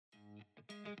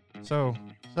So,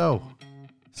 So,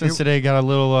 since today got a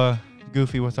little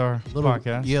goofy with our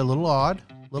podcast. Yeah, a little odd.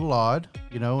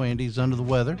 You know, Andy's under the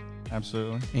weather,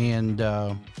 Absolutely. and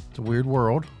it's a weird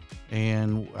world.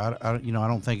 And I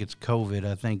don't think it's COVID.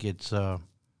 I think it's a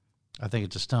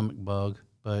stomach bug.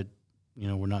 But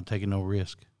we're not taking no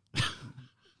risk.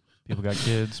 People got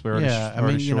kids. We're Yeah,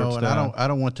 already and short-staffed. I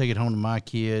don't want to take it home to my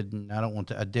kid, and I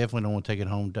definitely don't want to take it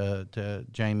home to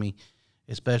Jamie,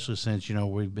 especially since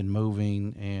we've been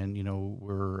moving, and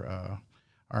we're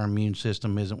our immune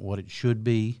system isn't what it should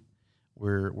be.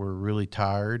 We're really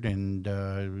tired, and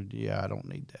I don't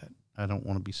need that. I don't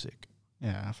want to be sick.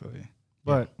 Yeah, I feel you.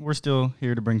 But we're still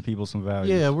here to bring people some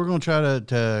value. Yeah, we're going to try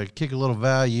to kick a little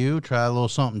value, try a little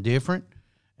something different,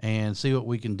 and see what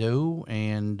we can do.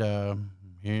 And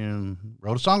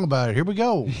wrote a song about it. Here we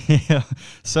go. Yeah.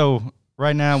 So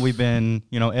right now we've been,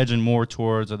 edging more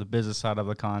towards the business side of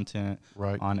the content,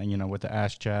 Right. On, with the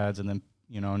Ask Chads, and then,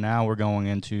 now we're going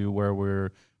into where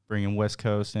we're bringing West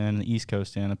Coast in, the East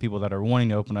Coast in, and people that are wanting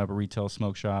to open up retail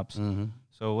smoke shops. Mm-hmm.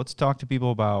 So let's talk to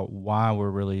people about why we're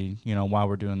really, why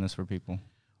we're doing this for people.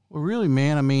 Well, really,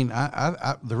 man,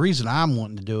 I the reason I'm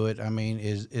wanting to do it,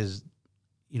 is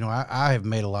I have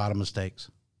made a lot of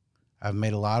mistakes. I've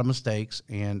made a lot of mistakes,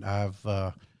 and I've,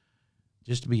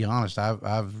 just to be honest,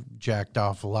 I've jacked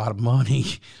off a lot of money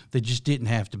that just didn't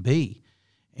have to be.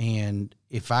 And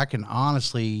if I can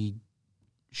honestly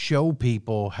show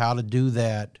people how to do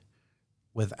that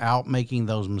without making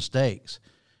those mistakes,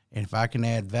 and if I can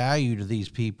add value to these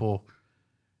people,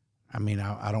 I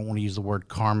don't want to use the word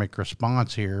karmic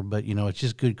response here, but, it's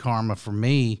just good karma for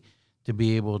me to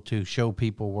be able to show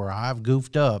people where I've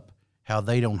goofed up, how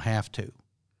they don't have to.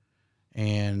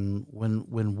 And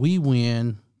when we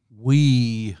win,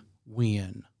 we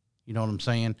win. You know what I'm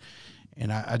saying?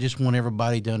 And I just want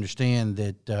everybody to understand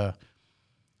that,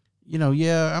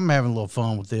 I'm having a little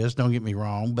fun with this. Don't get me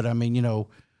wrong. But,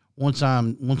 once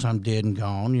I'm dead and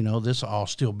gone, this will all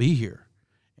still be here.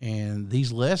 And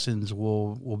these lessons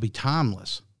will be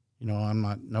timeless. I'm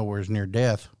not nowhere near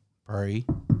death. Pray,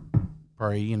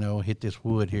 hit this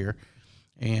wood here.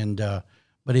 And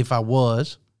but if I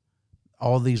was,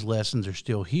 all these lessons are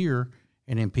still here,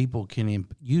 and then people can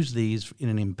use these in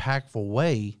an impactful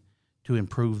way to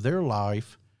improve their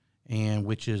life, and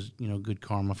which is, good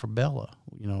karma for Bella,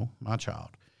 my child.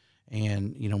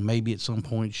 And, maybe at some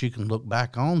point she can look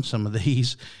back on some of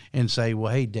these and say,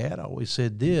 well, hey, Dad always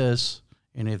said this,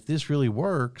 and if this really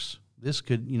works, this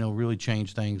could, really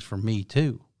change things for me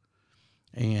too.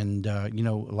 And, a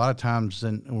lot of times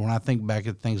when I think back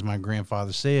at things my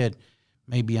grandfather said,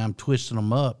 maybe I'm twisting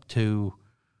them up to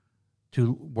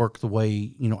work the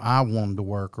way, I want them to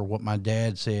work, or what my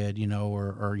dad said,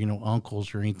 or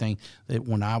uncles or anything, that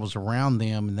when I was around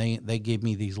them and they gave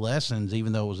me these lessons,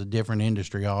 even though it was a different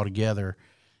industry altogether,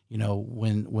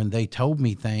 when they told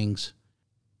me things,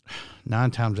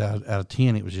 9 times out of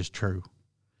 10, it was just true,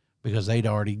 because they'd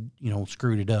already,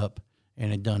 screwed it up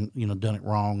and had done it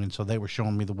wrong. And so they were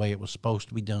showing me the way it was supposed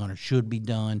to be done or should be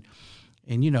done.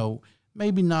 And,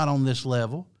 maybe not on this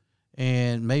level,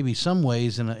 and maybe some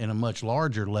ways in a much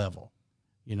larger level,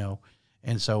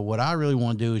 And so what I really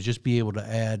want to do is just be able to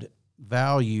add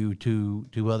value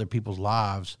to other people's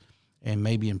lives and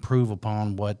maybe improve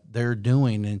upon what they're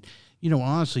doing. And,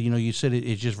 honestly, you said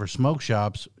it's just for smoke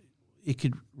shops. It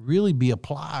could really be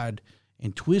applied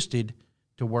and twisted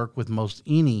to work with most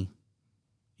any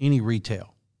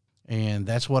retail. And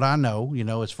that's what I know,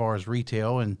 as far as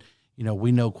retail. And,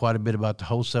 we know quite a bit about the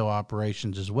wholesale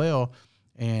operations as well.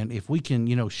 And if we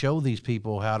can, show these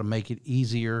people how to make it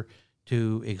easier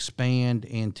to expand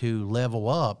and to level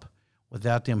up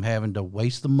without them having to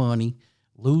waste the money,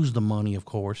 lose the money, of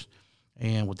course,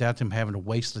 and without them having to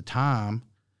waste the time,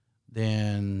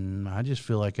 then I just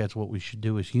feel like that's what we should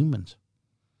do as humans.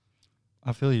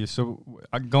 I feel you. So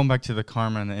going back to the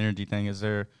karma and the energy thing,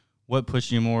 what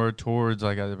pushed you more towards,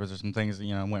 was there some things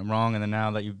that, went wrong, and then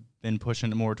now that you've been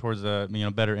pushing it more towards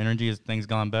better energy, has things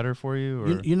gone better for you?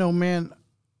 Or? Man,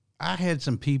 I had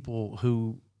some people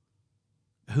who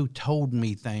told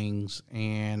me things,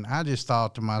 and I just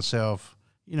thought to myself,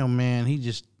 man,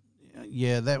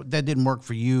 that didn't work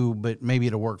for you, but maybe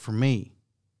it'll work for me.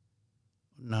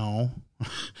 No,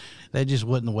 that just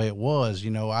wasn't the way it was.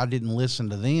 I didn't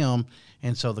listen to them.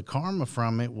 And so the karma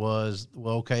from it was,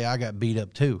 well, okay, I got beat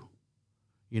up too,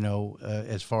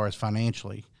 as far as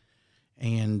financially.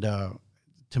 And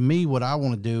to me, what I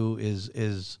want to do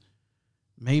is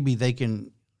maybe they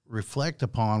can reflect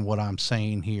upon what I'm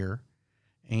saying here.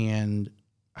 And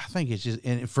I think it's just,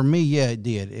 and for me, yeah, it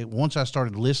did. Once I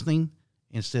started listening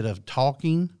instead of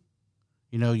talking,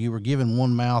 you were given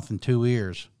one mouth and 2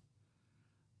 ears.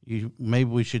 maybe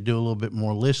we should do a little bit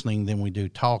more listening than we do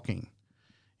talking.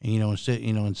 And, instead,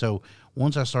 and so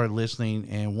once I started listening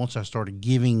and once I started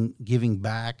giving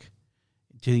back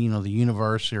to, the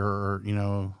universe or,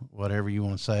 whatever you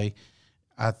want to say,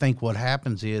 I think what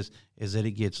happens is that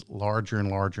it gets larger and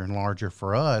larger and larger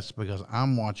for us, because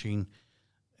I'm watching,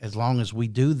 as long as we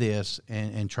do this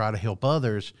and try to help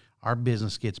others, our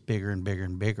business gets bigger and bigger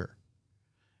and bigger.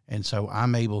 And so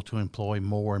I'm able to employ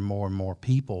more and more and more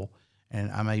people,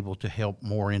 and I'm able to help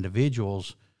more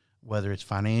individuals, whether it's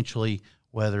financially,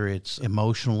 whether it's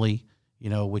emotionally,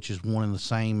 which is one and the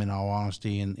same, in all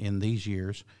honesty, in these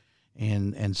years.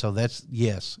 And so that's,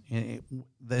 yes,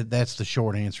 that's the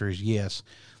short answer is yes.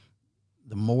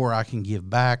 The more I can give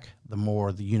back, the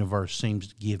more the universe seems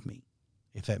to give me,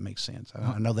 if that makes sense.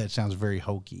 I know that sounds very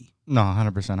hokey. No,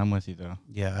 100%. I'm with you though.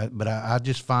 Yeah, but I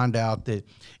just find out that,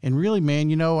 and really,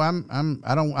 man, I'm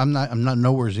not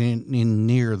nowhere in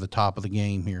near the top of the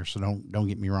game here. So don't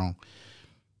get me wrong.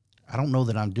 I don't know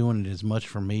that I'm doing it as much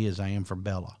for me as I am for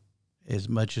Bella, as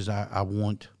much as I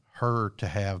want her to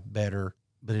have better.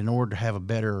 But in order to have a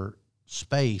better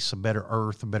space, a better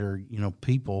earth, a better,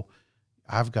 people,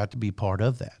 I've got to be part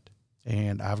of that.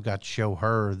 And I've got to show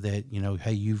her that,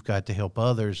 hey, you've got to help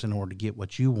others in order to get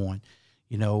what you want.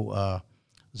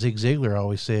 Zig Ziglar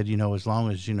always said, as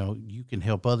long as, you can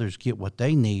help others get what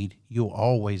they need, you'll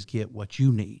always get what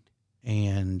you need.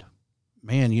 And,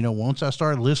 man, once I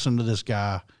started listening to this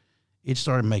guy, it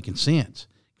started making sense,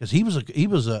 because he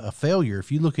was a failure.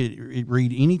 If you look at it,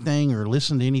 read anything or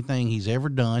listen to anything he's ever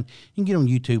done, you can get on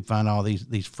YouTube, find all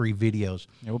these free videos.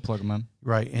 Yeah, we'll plug them in.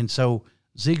 Right. And so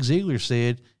Zig Ziglar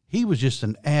said he was just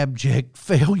an abject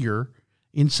failure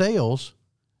in sales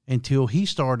until he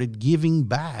started giving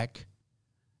back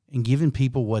and giving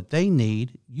people what they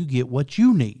need. You get what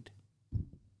you need.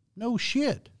 No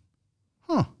shit.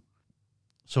 Huh.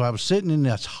 So I was sitting in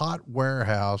this hot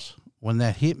warehouse when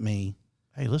that hit me.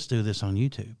 Hey, let's do this on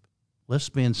YouTube. Let's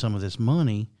spend some of this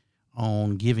money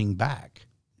on giving back.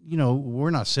 We're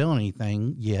not selling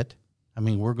anything yet. I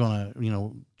mean, we're going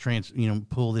to,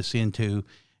 pull this into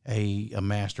a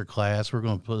master class. We're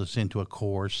going to put this into a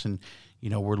course, and,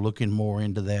 we're looking more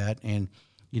into that. And,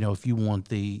 if you want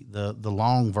the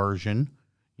long version,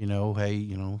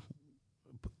 hey,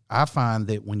 I find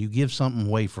that when you give something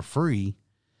away for free,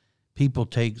 people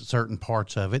take certain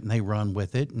parts of it and they run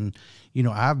with it. And,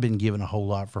 I've been given a whole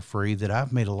lot for free that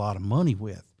I've made a lot of money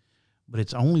with. But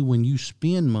it's only when you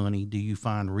spend money do you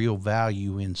find real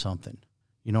value in something.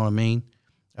 You know what I mean?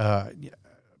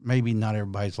 Maybe not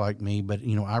everybody's like me, but,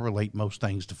 I relate most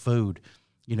things to food.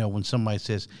 When somebody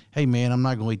says, hey, man, I'm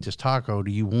not going to eat this taco,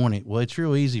 do you want it? Well, it's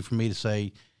real easy for me to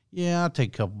say, yeah, I'll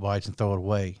take a couple bites and throw it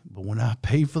away. But when I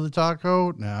pay for the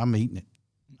taco, no, I'm eating it.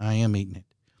 I am eating it.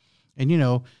 And,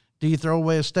 do you throw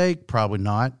away a steak? Probably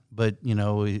not. But,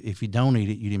 if you don't eat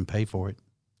it, you didn't pay for it.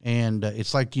 And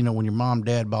it's like, when your mom and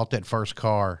dad bought that first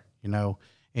car, and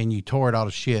you tore it out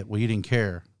of shit. Well, you didn't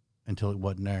care until it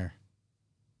wasn't there.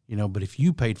 But if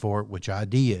you paid for it, which I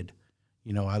did,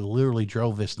 I literally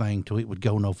drove this thing till it would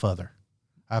go no further.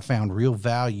 I found real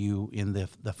value in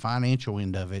the financial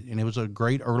end of it, and it was a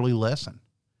great early lesson.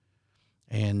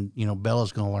 And,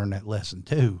 Bella's going to learn that lesson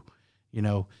too,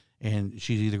 and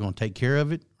she's either going to take care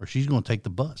of it or she's going to take the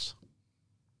bus,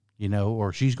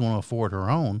 or she's going to afford her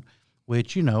own,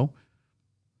 which,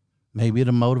 maybe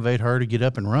it'll motivate her to get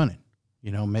up and running.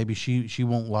 Maybe she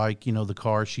won't like, the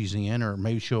car she's in, or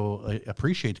maybe she'll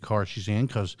appreciate the car she's in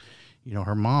because,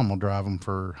 her mom will drive them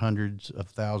for hundreds of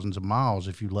thousands of miles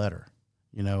if you let her.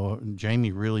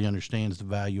 Jamie really understands the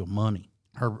value of money.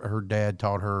 Her dad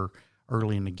taught her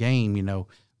early in the game,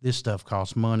 this stuff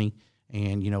costs money,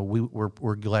 and,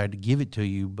 we're glad to give it to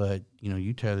you, but,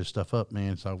 you tear this stuff up,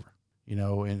 man, it's over.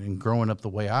 And growing up the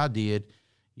way I did,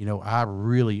 I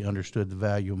really understood the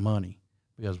value of money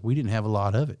because we didn't have a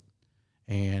lot of it.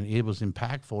 And it was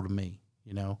impactful to me,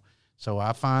 So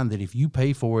I find that if you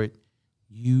pay for it,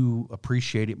 you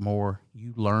appreciate it more,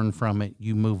 you learn from it,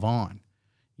 you move on,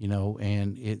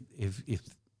 and if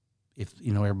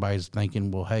everybody's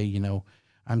thinking, well, hey,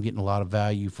 I'm getting a lot of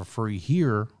value for free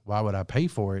here, why would I pay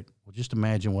for it? Well, just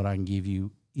imagine what I can give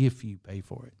you if you pay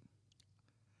for it.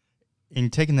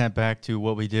 And taking that back to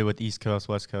what we did with East Coast,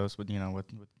 West Coast, with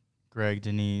Greg,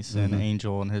 Denise, and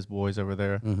Angel and his boys over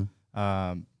there,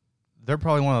 they're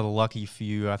probably one of the lucky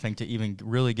few, I think, to even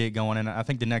really get going. And I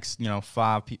think the next,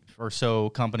 5 or so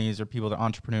companies or people, that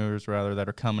entrepreneurs rather, that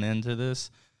are coming into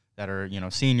this, that are,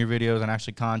 seeing your videos and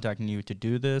actually contacting you to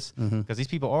do this, because these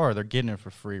people they're getting it for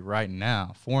free right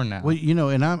now, for now. Well,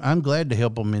 and I'm glad to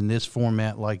help them in this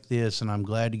format like this, and I'm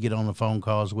glad to get on the phone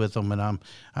calls with them, and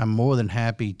I'm more than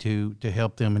happy to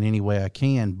help them in any way I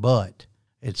can. But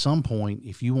at some point,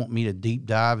 if you want me to deep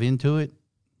dive into it,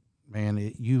 man,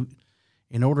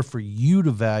 in order for you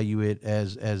to value it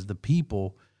as the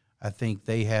people, I think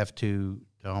they have to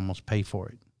almost pay for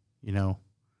it.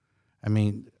 I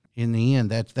mean, in the end,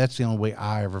 that's the only way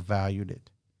I ever valued it.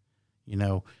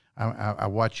 I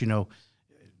watch,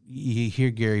 you hear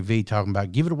Gary Vee talking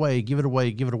about give it away, give it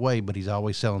away, give it away, but he's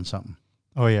always selling something.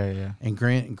 Oh, yeah. And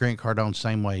Grant Cardone,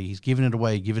 same way. He's giving it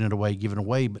away, giving it away, giving it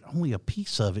away, but only a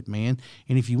piece of it, man.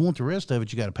 And if you want the rest of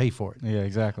it, you got to pay for it. Yeah,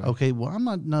 exactly. Okay, well, I'm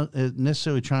not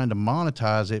necessarily trying to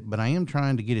monetize it, but I am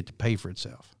trying to get it to pay for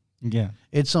itself. Yeah.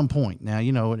 At some point. Now,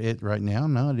 right now,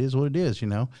 no, it is what it is,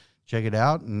 Check it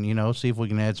out and, see if we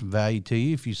can add some value to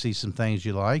you. If you see some things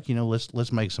you like,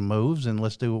 let's make some moves and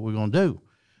let's do what we're going to do.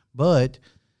 But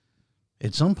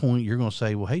at some point, you're going to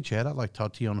say, well, hey, Chad, I'd like to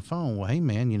talk to you on the phone. Well, hey,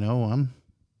 man,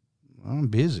 I'm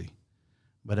busy.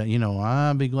 But,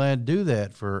 I'd be glad to do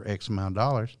that for X amount of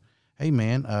dollars. Hey,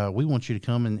 man, we want you to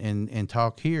come and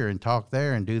talk here and talk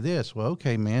there and do this. Well,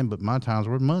 okay, man, but my time's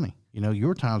worth money.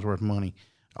 Your time's worth money.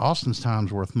 Austin's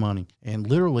time's worth money. And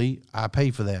literally, I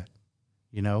pay for that.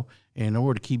 And in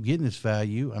order to keep getting this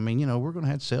value, I mean, we're going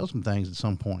to have to sell some things at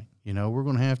some point. We're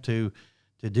going to have to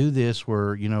do this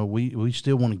where, we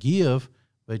still want to give,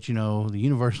 but, the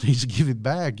universe needs to give it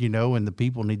back, and the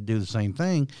people need to do the same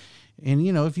thing. And,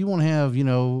 if you want to have,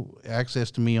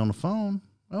 access to me on the phone,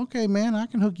 okay, man, I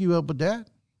can hook you up with that.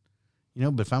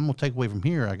 But if I'm going to take away from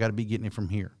here, I got to be getting it from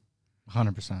here.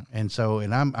 100%. And so,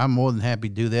 and I'm more than happy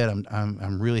to do that.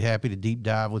 I'm really happy to deep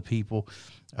dive with people.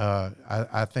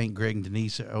 I think Greg and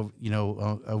Denise, over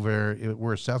there,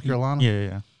 we're in South Carolina.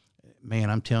 Yeah. Man,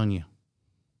 I'm telling you,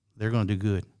 they're going to do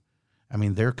good. I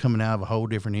mean, they're coming out of a whole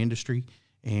different industry,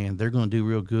 and they're going to do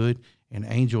real good. And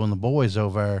Angel and the boys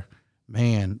over there,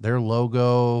 man, their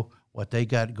logo, what they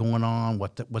got going on,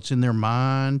 what's in their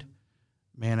mind,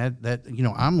 man, that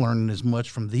I'm learning as much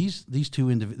from these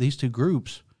two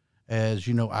groups as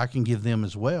I can give them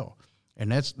as well.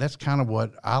 And that's kind of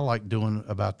what I like doing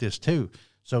about this too.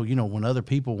 So, when other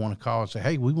people want to call and say,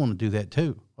 hey, we want to do that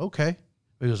too. Okay.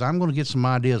 Because I'm going to get some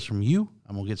ideas from you.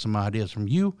 I'm going to get some ideas from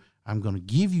you. I'm going to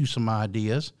give you some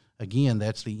ideas. Again,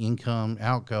 that's the income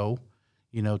outgo,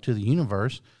 to the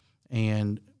universe.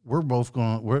 And we're going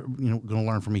to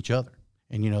learn from each other.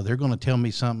 And, they're going to tell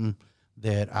me something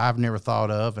that I've never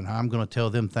thought of, and I'm going to tell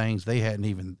them things they hadn't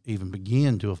even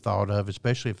begun to have thought of,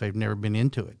 especially if they've never been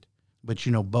into it. But,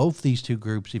 both these two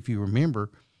groups, if you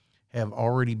remember, have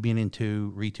already been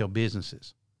into retail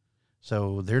businesses.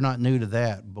 So they're not new to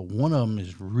that, but one of them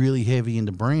is really heavy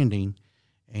into branding,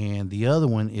 and the other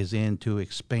one is into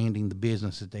expanding the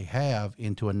business that they have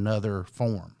into another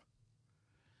form.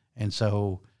 And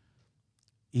so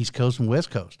East Coast and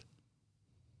West Coast,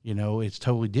 it's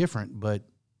totally different, but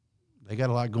they got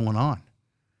a lot going on.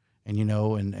 And,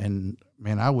 and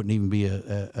man, I wouldn't even be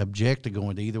object to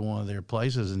going to either one of their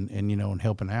places and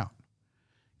helping out.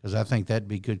 Because I think that'd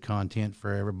be good content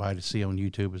for everybody to see on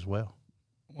YouTube as well.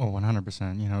 Well,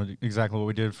 100%. Exactly what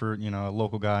we did for, a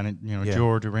local guy, and,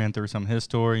 George, who ran through some of his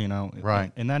story,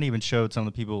 Right. And that even showed some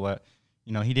of the people that,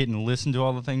 he didn't listen to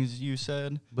all the things you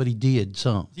said. But he did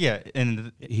some. Yeah.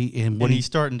 And he's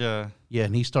starting to. Yeah,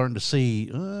 and he's starting to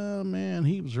see, oh, man,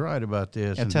 he was right about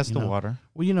this. And test the water.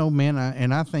 Well, man,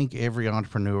 I think every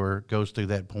entrepreneur goes through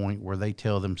that point where they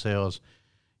tell themselves,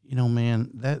 man,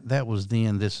 that was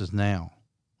then, this is now.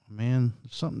 Man,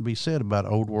 something to be said about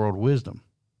old world wisdom.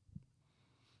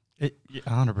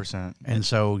 100%. And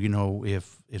so,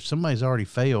 if somebody's already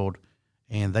failed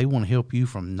and they want to help you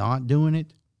from not doing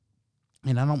it,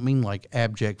 and I don't mean like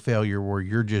abject failure where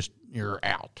you're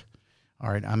out.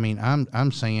 All right. I mean,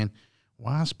 I'm saying,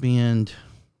 why spend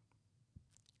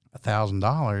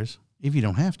 $1,000 if you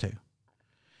don't have to?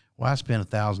 Why spend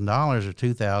 $1,000 or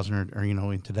 $2,000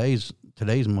 or in today's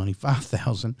money,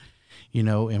 $5,000,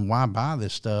 and why buy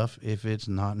this stuff if it's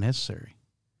not necessary?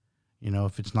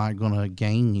 If it's not going to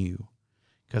gain you.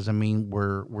 Because, I mean,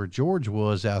 where George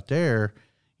was out there,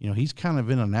 he's kind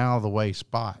of in an out-of-the-way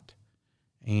spot.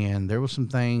 And there were some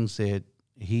things that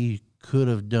he could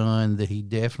have done that he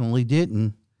definitely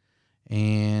didn't.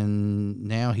 And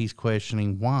now he's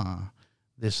questioning why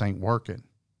this ain't working.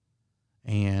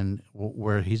 And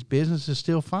where his business is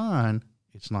still fine,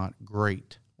 it's not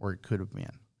great where it could have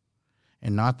been.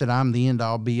 And not that I'm the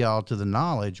end-all, be-all to the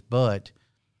knowledge, but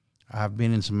I've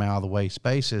been in some out-of-the-way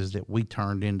spaces that we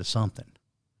turned into something.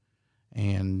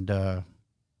 And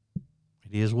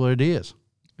It is what it is.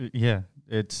 Yeah,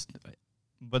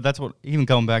 but that's what, even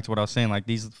going back to what I was saying, like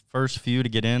these first few to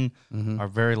get in are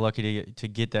very lucky to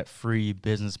get that free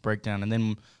business breakdown. And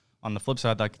then on the flip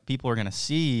side, like people are going to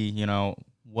see, you know,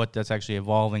 what that's actually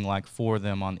evolving like for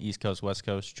them on the East Coast, West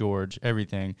Coast, George,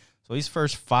 everything. So these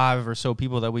first 5 or so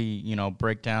people that we, you know,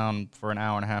 break down for an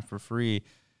hour and a half for free,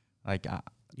 like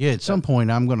yeah, at some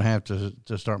point I'm going to have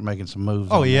to start making some moves.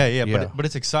 Oh yeah. But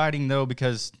it's exciting though,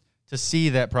 because to see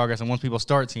that progress, and once people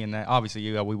start seeing that,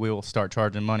 obviously we will start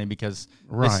charging money, because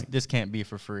this can't be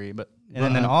for free. But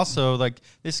and then also like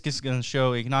this is going to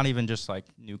show, like, not even just like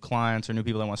new clients or new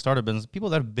people that want to start a business, people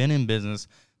that have been in business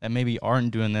that maybe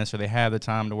aren't doing this, or they have the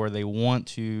time to where they want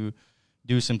to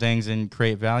do some things and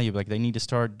create value. Like they need to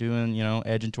start doing, you know,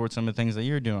 edging towards some of the things that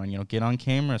you're doing, you know, get on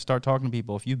camera, start talking to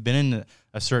people. If you've been in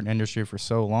a certain industry for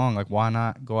so long, like why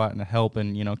not go out and help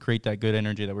and, you know, create that good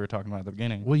energy that we were talking about at the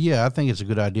beginning? Well, yeah, I think it's a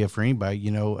good idea for anybody. You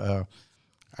know,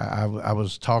 I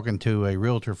was talking to a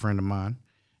realtor friend of mine,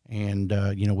 and,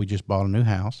 you know, we just bought a new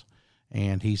house,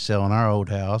 and he's selling our old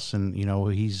house, and, you know,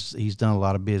 he's done a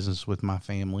lot of business with my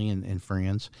family and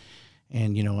friends.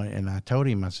 And, you know, and I told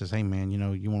him, I says, hey, man, you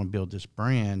know, you want to build this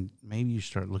brand, maybe you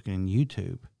start looking in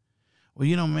YouTube. Well,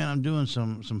 you know, man, I'm doing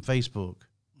some Facebook.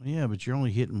 Well, yeah, but you're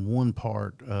only hitting one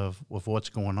part of what's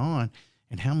going on,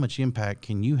 and how much impact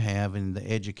can you have in the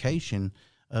education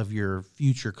of your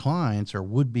future clients or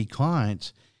would-be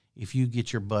clients if you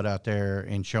get your butt out there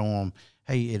and show them,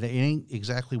 hey, it ain't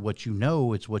exactly what you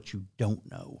know, it's what you don't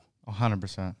know.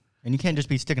 100%. And you can't just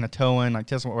be sticking a toe in, like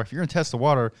test. Or if you're gonna test the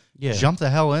water, jump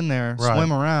the hell in there,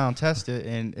 swim around, test it,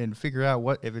 and figure out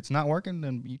what. If it's not working,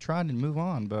 then you try it and move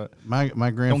on. But my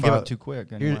grandfather, don't give up too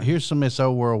quick. Anyway. Here's some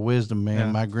SO world wisdom, man.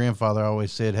 Yeah. My grandfather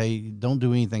always said, "Hey, don't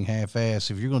do anything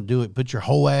half-ass. If you're gonna do it, put your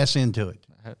whole ass into it."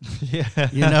 Yeah,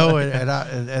 you know.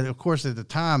 And of course, at the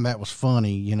time, that was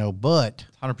funny, you know. But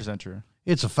 100% true.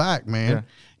 It's a fact, man. Yeah.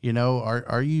 You know,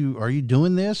 are you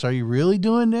doing this? Are you really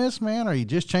doing this, man? Are you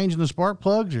just changing the spark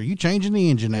plugs? Or are you changing the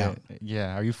engine out?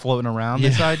 Yeah. Are you floating around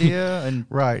this idea? And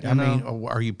right. I mean,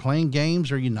 are you playing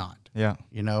games or are you not? Yeah.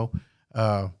 You know,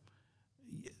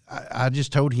 I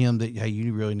just told him that, hey,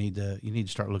 you really need to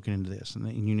start looking into this, and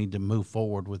you need to move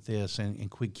forward with this and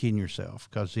quit kidding yourself,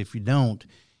 because if you don't,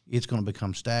 it's going to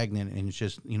become stagnant, and it's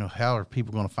just, you know, how are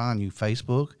people going to find you?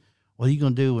 Facebook? What are you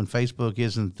going to do when Facebook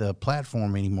isn't the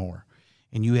platform anymore,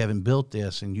 and you haven't built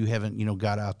this, and you haven't, you know,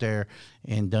 got out there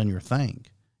and done your thing,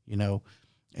 you know?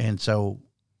 And so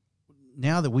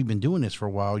now that we've been doing this for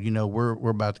a while, you know,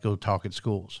 we're about to go talk at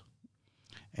schools.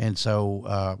 And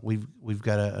so we've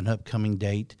got an upcoming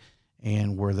date,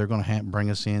 and where they're going to bring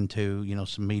us into, you know,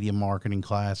 some media marketing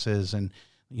classes, and,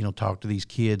 you know, talk to these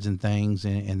kids and things.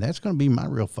 And that's going to be my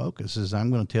real focus, is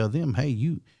I'm going to tell them, hey,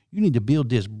 you need to build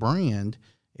this brand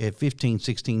at 15,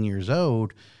 16 years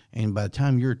old, and by the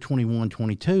time you're 21,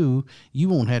 22, you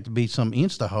won't have to be some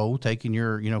Insta-ho taking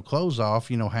your, you know, clothes off,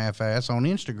 you know, half-ass on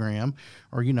Instagram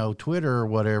or, you know, Twitter or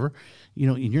whatever. You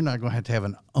know, you're not going to have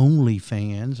an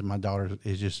OnlyFans. And my daughter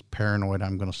is just paranoid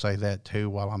I'm going to say that too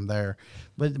while I'm there.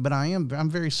 But I'm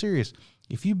very serious.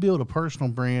 If you build a personal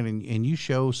brand and you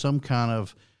show some kind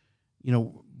of, you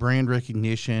know, brand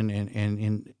recognition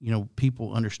and you know,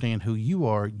 people understand who you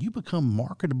are, you become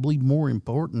marketably more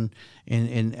important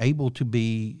and able to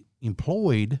be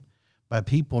employed by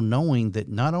people, knowing that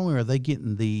not only are they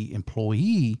getting the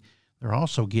employee, they're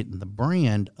also getting the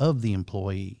brand of the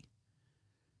employee.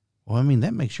 Well, I mean,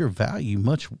 that makes your value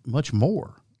much, much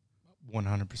more.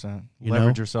 100%.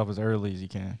 Leverage yourself as early as you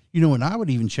can. You know, and I would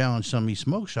even challenge some of these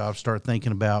smoke shops, start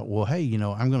thinking about, well, hey, you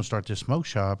know, I'm going to start this smoke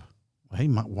shop. Hey,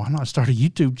 why not start a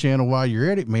YouTube channel while you're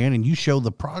at it, man? And you show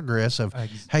the progress of,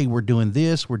 hey, we're doing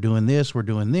this, we're doing this, we're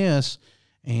doing this.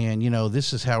 And, you know,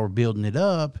 this is how we're building it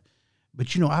up.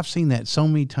 But, you know, I've seen that so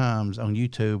many times on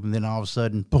YouTube, and then all of a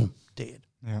sudden, boom, dead.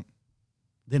 Yeah.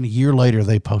 Then a year later,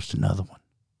 they post another one.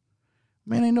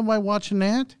 Man, ain't nobody watching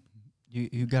that.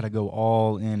 You got to go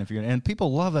all in if you're, and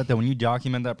people love that, though, when you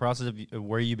document that process of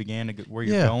where you began to where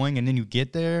you're going, and then you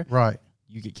get there. Right.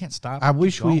 You can't stop. I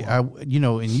wish you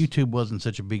know, and YouTube wasn't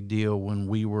such a big deal when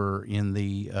we were in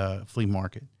the flea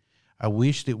market. I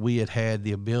wish that we had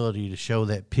the ability to show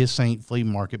that Piss Ain't flea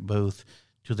market booth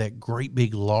to that great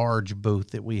big large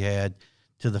booth that we had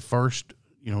to the first,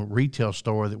 you know, retail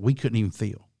store that we couldn't even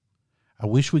feel. I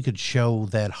wish we could show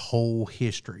that whole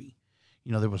history.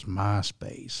 You know, there was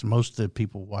MySpace. Most of the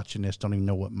people watching this don't even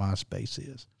know what MySpace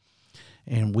is.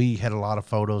 And we had a lot of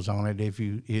photos on it.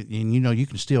 And you know, you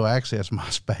can still access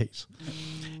MySpace.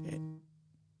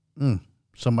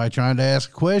 Somebody trying to ask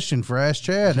a question for Ask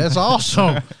Chad. That's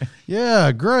awesome.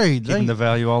 Yeah, great. Keeping the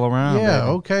value all around. Yeah,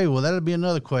 baby. okay. Well, that'll be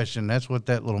another question. That's what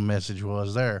that little message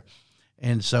was there.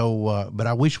 And so, but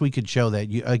I wish we could show that.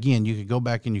 You could go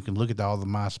back and you can look at all the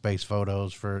MySpace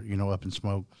photos for, Up in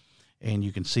Smoke, and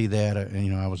you can see that,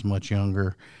 I was much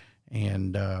younger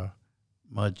and it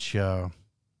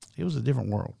was a different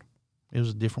world. It was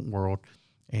a different world.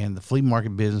 And the flea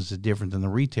market business is different than the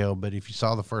retail. But if you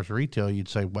saw the first retail, you'd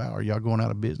say, wow, are y'all going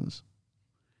out of business?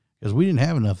 Because we didn't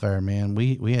have enough there, man.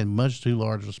 We had much too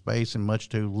large a space and much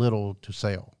too little to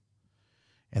sell.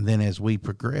 And then as we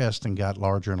progressed and got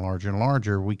larger and larger and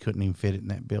larger, we couldn't even fit it in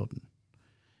that building.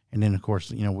 And then, of course,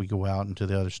 we go out into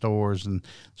the other stores and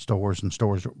stores and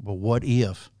stores. But what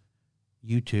if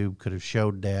YouTube could have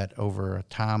showed that over a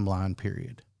timeline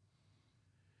period?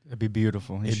 It'd be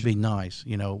beautiful. It'd be nice,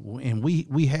 and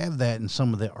we have that in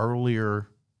some of the earlier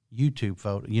YouTube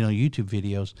YouTube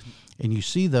videos, and you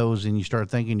see those and you start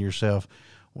thinking to yourself,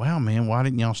 wow, man, why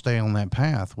didn't y'all stay on that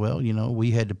path? Well,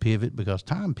 we had to pivot because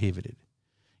time pivoted,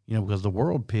 because the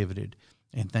world pivoted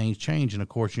and things changed. And of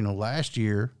course, last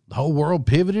year, the whole world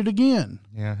pivoted again.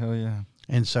 Yeah, hell yeah.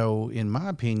 And so in my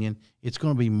opinion, it's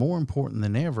going to be more important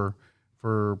than ever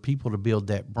for people to build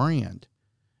that brand.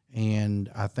 And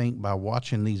I think by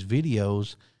watching these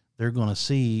videos, they're going to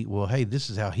see, well, hey, this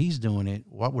is how he's doing it.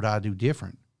 What would I do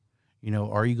different?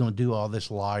 Are you going to do all this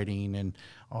lighting and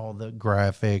all the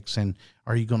graphics? And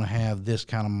are you going to have this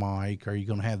kind of mic? Are you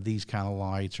going to have these kind of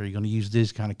lights? Are you going to use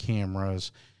this kind of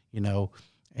cameras?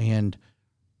 And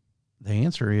the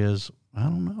answer is, I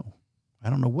don't know. I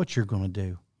don't know what you're going to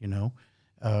do,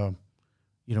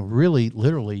 really,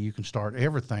 literally, you can start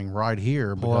everything right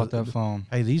here. Pull out that phone.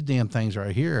 Hey, these damn things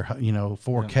right here,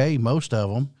 4K, most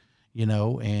of them,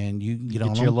 and you can get on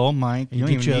you them. a little mic. You don't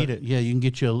even need it. Yeah, you can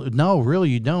get you no, really,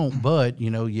 you don't. But,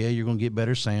 you're going to get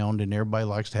better sound, and everybody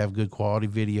likes to have good quality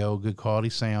video, good quality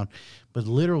sound. But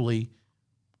literally,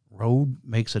 Rode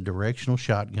makes a directional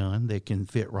shotgun that can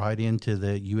fit right into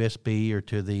the USB or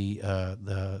to the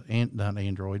not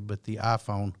Android, but the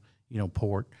iPhone,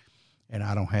 port. And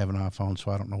I don't have an iPhone,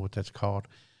 so I don't know what that's called.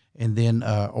 And then,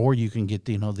 or you can get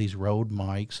these Rode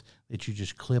mics that you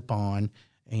just clip on,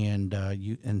 and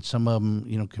some of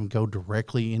them can go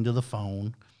directly into the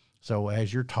phone. So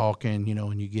as you're talking,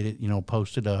 and you get it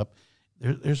posted up,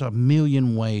 there's a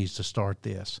million ways to start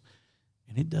this,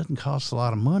 and it doesn't cost a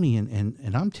lot of money.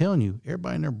 And I'm telling you,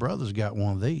 everybody and their brother's got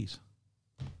one of these.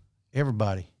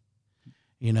 Everybody,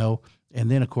 and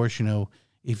then of course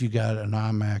if you got an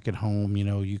iMac at home,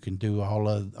 you can do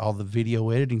all the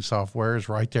video editing software is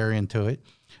right there into it.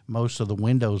 Most of the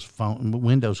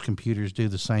Windows computers do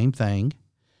the same thing.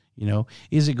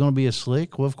 Is it going to be as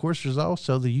slick? Well, of course, there's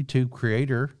also the YouTube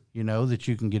creator, that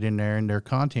you can get in there, and their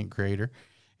content creator,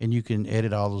 and you can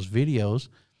edit all those videos.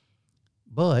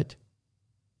 But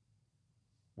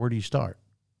where do you start?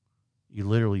 You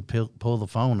literally pull the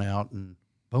phone out and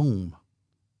boom.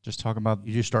 Just talk about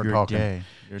you just start your talking. Day,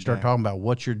 start talking about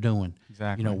what you're doing.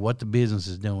 Exactly. What the business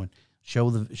is doing. Show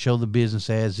the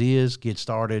business as is. Get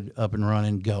started, up and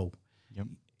running, go. Yep.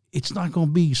 It's not going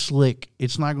to be slick.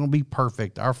 It's not going to be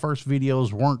perfect. Our first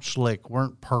videos weren't slick,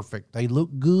 weren't perfect. They look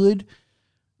good,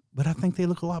 but I think they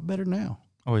look a lot better now.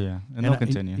 Oh yeah, and they'll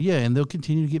continue. And they'll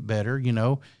continue to get better.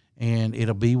 And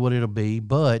it'll be what it'll be.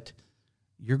 But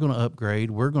you're going to upgrade.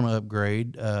 We're going to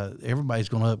upgrade. Everybody's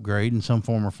going to upgrade in some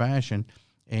form or fashion.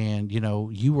 And,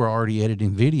 you were already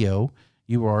editing video.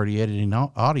 You were already editing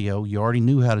audio. You already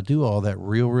knew how to do all that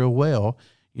real well.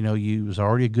 You was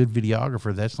already a good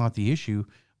videographer. That's not the issue.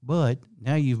 But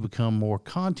now you've become more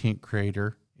content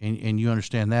creator, and you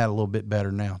understand that a little bit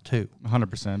better now, too.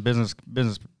 100%.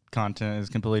 Business content is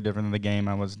completely different than the game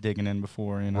I was digging in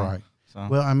before, Right. So.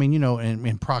 Well, I mean,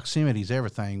 and proximity is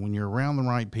everything. When you're around the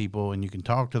right people and you can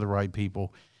talk to the right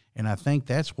people, and I think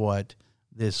that's what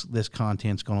this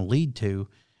content's going to lead to.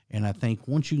 And I think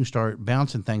once you can start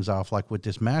bouncing things off, like with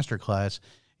this masterclass,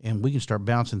 and we can start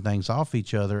bouncing things off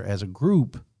each other as a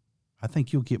group, I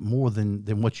think you'll get more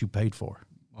than what you paid for.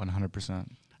 100%.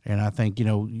 And I think,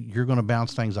 you're going to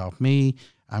bounce things off me.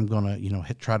 I'm going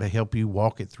to, try to help you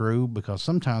walk it through, because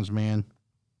sometimes, man,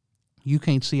 you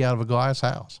can't see out of a glass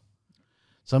house.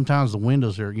 Sometimes the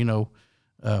windows are,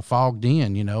 fogged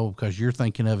in, because you're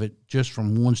thinking of it just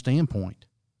from one standpoint.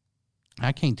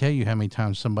 I can't tell you how many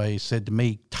times somebody said to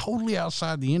me, totally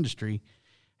outside the industry,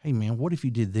 hey, man, what if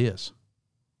you did this?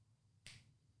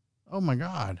 Oh, my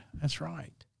God, that's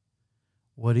right.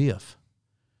 What if?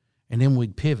 And then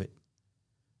we'd pivot,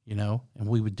 and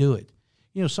we would do it.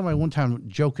 Somebody one time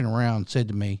joking around said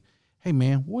to me, hey,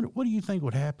 man, what do you think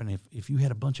would happen if you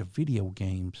had a bunch of video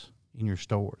games in your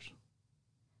stores?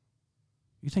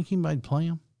 You think anybody'd play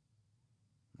them?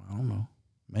 I don't know.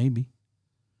 Maybe.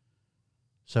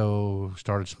 So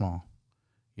started small.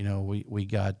 You know, we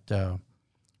got,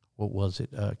 what was it?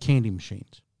 Candy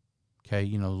machines. Okay,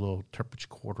 you know, the little put your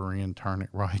quarter in, turn it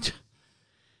right.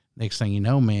 Next thing you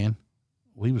know, man,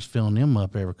 we was filling them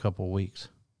up every couple of weeks.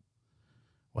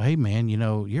 Well, hey, man, you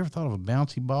know, you ever thought of a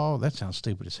bouncy ball? That sounds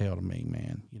stupid as hell to me,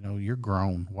 man. You know, you're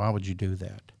grown. Why would you do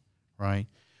that, right?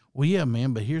 Well, yeah,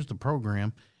 man, but here's the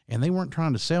program. And they weren't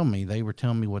trying to sell me. They were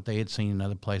telling me what they had seen in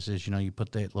other places. You know, you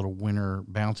put that little winter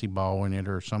bouncy ball in it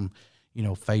or some, you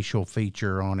know, facial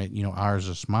feature on it. You know, ours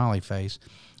is a smiley face.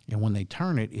 And when they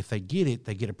turn it, if they get it,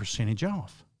 they get a percentage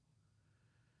off.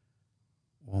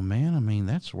 Well, man, I mean,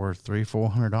 that's worth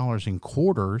 $300-400 in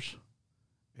quarters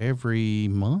every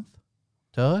month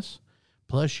to us.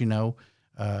 Plus, you know,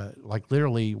 like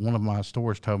literally one of my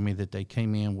stores told me that they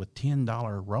came in with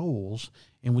 $10 rolls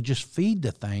and would just feed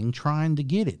the thing trying to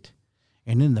get it.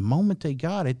 And then the moment they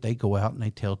got it, they go out and they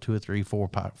tell 2 or 3, 4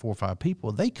 or 5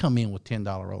 people. They come in with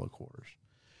 $10 roll of quarters.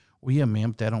 Well, yeah, man,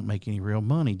 but that don't make any real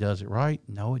money, does it, right?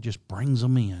 No, it just brings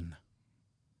them in.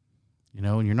 You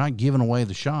know, and you're not giving away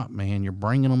the shop, man. You're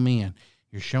bringing them in.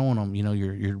 You're showing them, you know,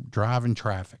 you're driving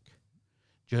traffic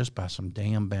just by some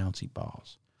damn bouncy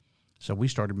balls. So we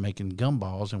started making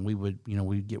gumballs, and we would, you know,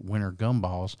 we'd get winter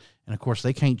gumballs. And, of course,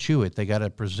 they can't chew it. They got to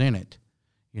present it,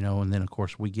 you know, and then, of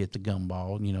course, we get the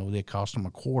gumball. You know, they cost them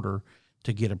 $0.25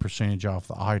 to get a percentage off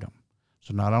the item.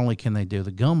 So not only can they do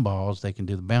the gumballs, they can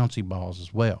do the bouncy balls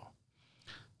as well.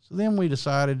 So then we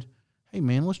decided, hey,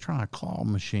 man, let's try a claw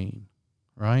machine,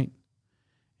 right?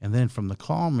 And then from the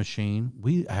claw machine,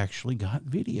 we actually got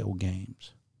video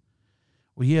games.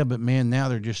 Well, yeah, but, man, now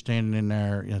they're just standing in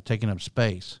there, you know, taking up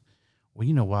space. Well,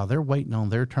 you know, while they're waiting on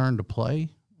their turn to play,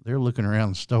 they're looking around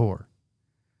the store.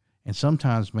 And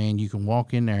sometimes, man, you can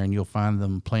walk in there and you'll find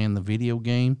them playing the video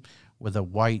game with a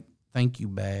white thank you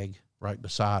bag right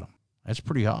beside them. That's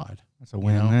pretty odd. That's a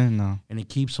win-win, though. And it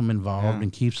keeps them involved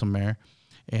and keeps them there.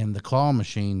 And the claw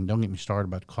machine, don't get me started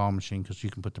about the claw machine, because you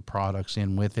can put the products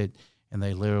in with it, and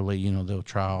they literally, you know, they'll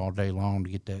try all day long to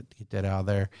get that out of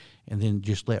there, and then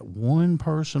just let one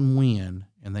person win,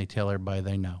 and they tell everybody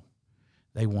they know.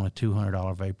 They won a $200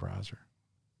 vaporizer.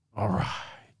 All right.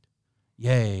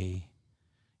 Yay.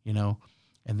 You know,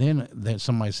 and then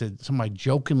somebody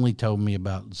jokingly told me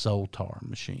about Zoltar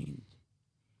machines.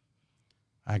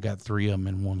 I got 3 of them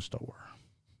in one store,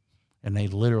 and they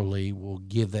literally will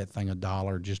give that thing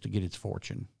 $1 just to get its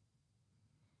fortune.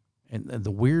 And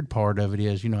the weird part of it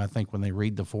is, you know, I think when they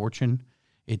read the fortune,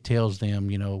 it tells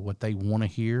them, you know, what they want to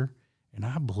hear, and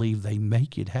I believe they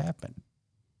make it happen.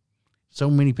 So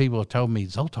many people have told me,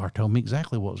 Zoltar told me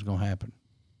exactly what was going to happen.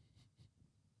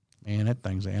 Man, that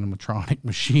thing's an animatronic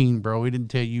machine, bro. He didn't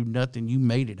tell you nothing. You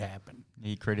made it happen.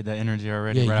 You created that energy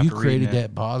already. Yeah, right you after created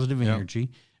that positive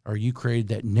energy, or you created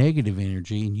that negative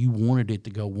energy, and you wanted it to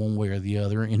go one way or the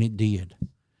other, and it did.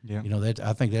 Yeah. You know,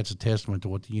 I think that's a testament to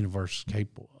what the universe is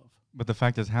capable of. But the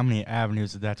fact is, how many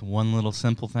avenues that's one little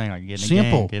simple thing, like getting a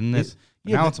game, getting this.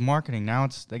 Now it's marketing. Now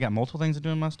they got multiple things to do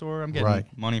in my store. I'm getting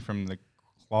money from the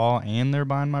claw, and they're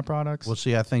buying my products. Well,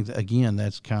 see, I think, again,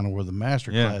 that's kind of where the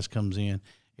master class comes in,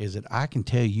 is that I can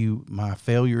tell you my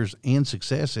failures and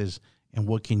successes, and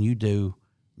what can you do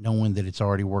knowing that it's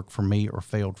already worked for me or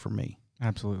failed for me.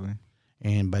 Absolutely.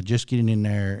 And by just getting in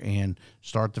there and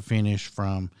start to finish,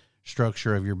 from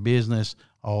structure of your business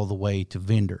all the way to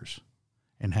vendors,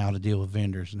 and how to deal with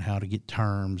vendors, and how to get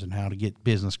terms, and how to get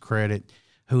business credit,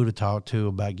 who to talk to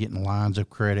about getting lines of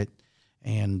credit.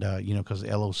 And, you know, because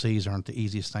LOCs aren't the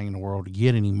easiest thing in the world to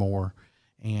get anymore.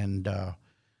 And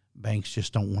banks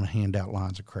just don't want to hand out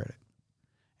lines of credit.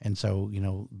 And so, you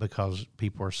know, because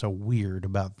people are so weird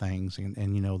about things,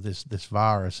 and you know, this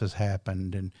virus has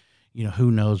happened, and, you know,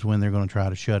 who knows when they're going to try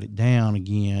to shut it down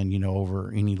again, you know,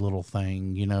 over any little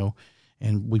thing, you know.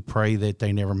 And we pray that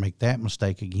they never make that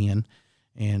mistake again.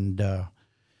 And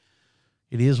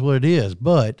it is what it is.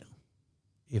 But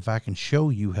if I can show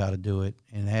you how to do it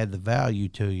and add the value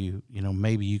to you, you know,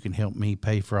 maybe you can help me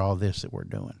pay for all this that we're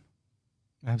doing.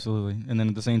 Absolutely. And then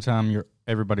at the same time,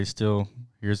 everybody's still,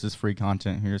 here's this free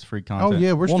content, here's free content. Oh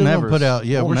yeah, we're still going to put out.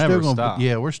 Yeah,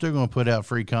 we're still going to put out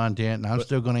free content, and I'm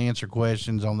still going to answer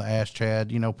questions on the Ask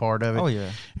Chad, you know, part of it. Oh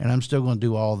yeah. And I'm still going to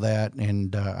do all that,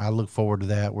 and I look forward to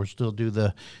that. We'll still do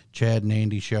the Chad and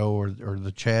Andy show or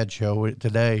the Chad show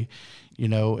today, you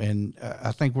know, and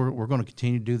I think we're going to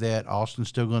continue to do that. Austin's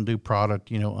still going to do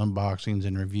product, you know, unboxings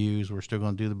and reviews. We're still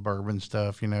going to do the bourbon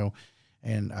stuff, you know.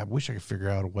 And I wish I could figure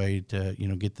out a way to, you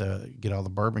know, get all the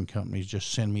bourbon companies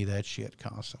just send me that shit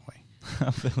constantly.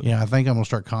 Yeah, I think I'm gonna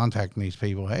start contacting these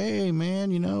people. Hey, man,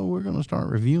 we're gonna start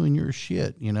reviewing your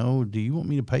shit. Do you want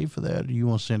me to pay for that, or do you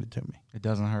want to send it to me? It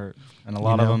doesn't hurt, and a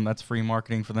lot of them, that's free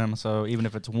marketing for them. So even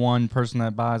if it's one person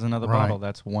that buys another bottle,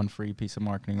 that's one free piece of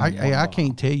marketing. I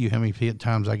can't tell you how many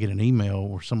times I get an email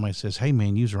where somebody says, "Hey,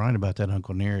 man, you was right about that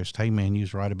Uncle Nearest. Hey, man, you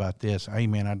was right about this. Hey,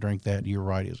 man, I drank that. You're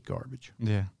right. It's garbage."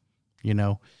 Yeah.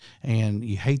 And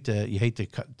you hate to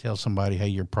tell somebody, hey,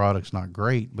 your product's not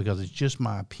great, because it's just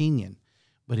my opinion.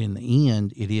 But in the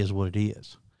end, it is what it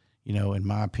is. And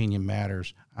my opinion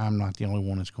matters. I'm not the only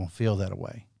one that's going to feel that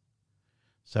way.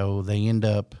 So they end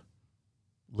up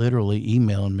literally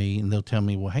emailing me, and they'll tell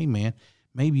me, well, hey, man,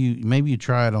 maybe you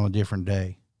try it on a different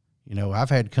day. I've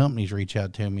had companies reach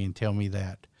out to me and tell me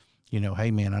that,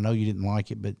 hey, man, I know you didn't like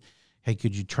it, but hey,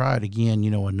 could you try it again,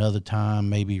 another time,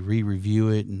 maybe re-review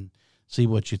it and see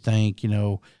what you think.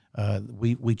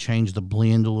 We changed the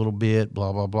blend a little bit,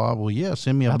 blah, blah, blah. Well, yeah,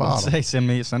 send me a bottle. Send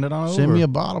it on over. Send me a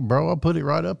bottle, bro. I'll put it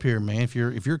right up here, man. If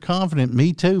you're confident,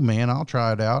 me too, man. I'll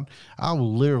try it out. I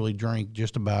will literally drink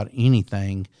just about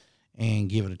anything and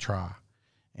give it a try.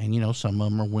 And, some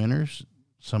of them are winners.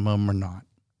 Some of them are not,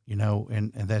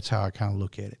 and that's how I kind of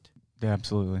look at it. Yeah,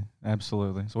 absolutely.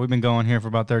 Absolutely. So we've been going here for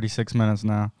about 36 minutes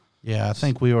now. Yeah, I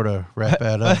think we ought to wrap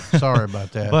that up. Sorry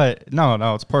about that. But no,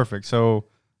 it's perfect. So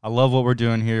I love what we're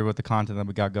doing here with the content that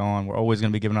we got going. We're always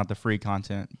going to be giving out the free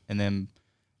content. And then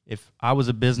if I was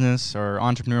a business or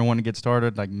entrepreneur wanting to get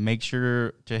started, make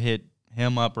sure to hit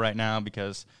him up right now,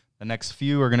 because the next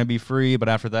few are going to be free. But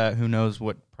after that, who knows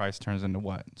what price turns into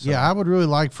what. So. Yeah, I would really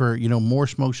like for, more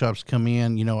smoke shops to come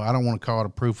in. I don't want to call it a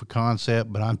proof of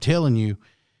concept, but I'm telling you,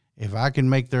 if I can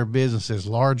make their businesses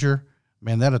larger,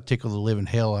 man, that'll tickle the living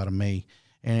hell out of me.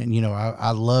 And,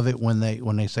 I love it when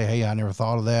they say, hey, I never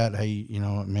thought of that. Hey,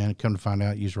 man, come to find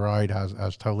out you're right. I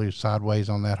was totally sideways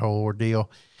on that whole ordeal.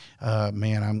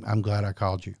 Man, I'm glad I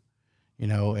called you,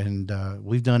 and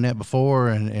we've done that before.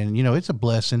 And, it's a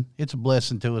blessing. It's a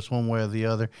blessing to us one way or the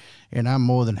other. And I'm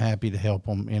more than happy to help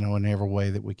them, in every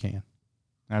way that we can.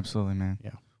 Absolutely, man.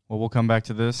 Yeah. Well, we'll come back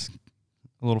to this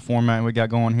little format we got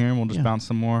going here, and we'll just bounce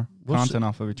some more content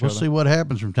off of each other. We'll see what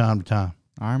happens from time to time.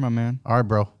 All right, my man. All right,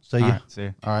 bro. See ya. See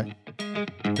ya. All right.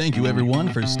 Thank you,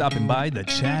 everyone, for stopping by the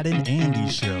Chad and Andy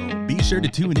Show. Be sure to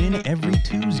tune in every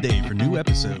Tuesday for new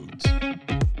episodes.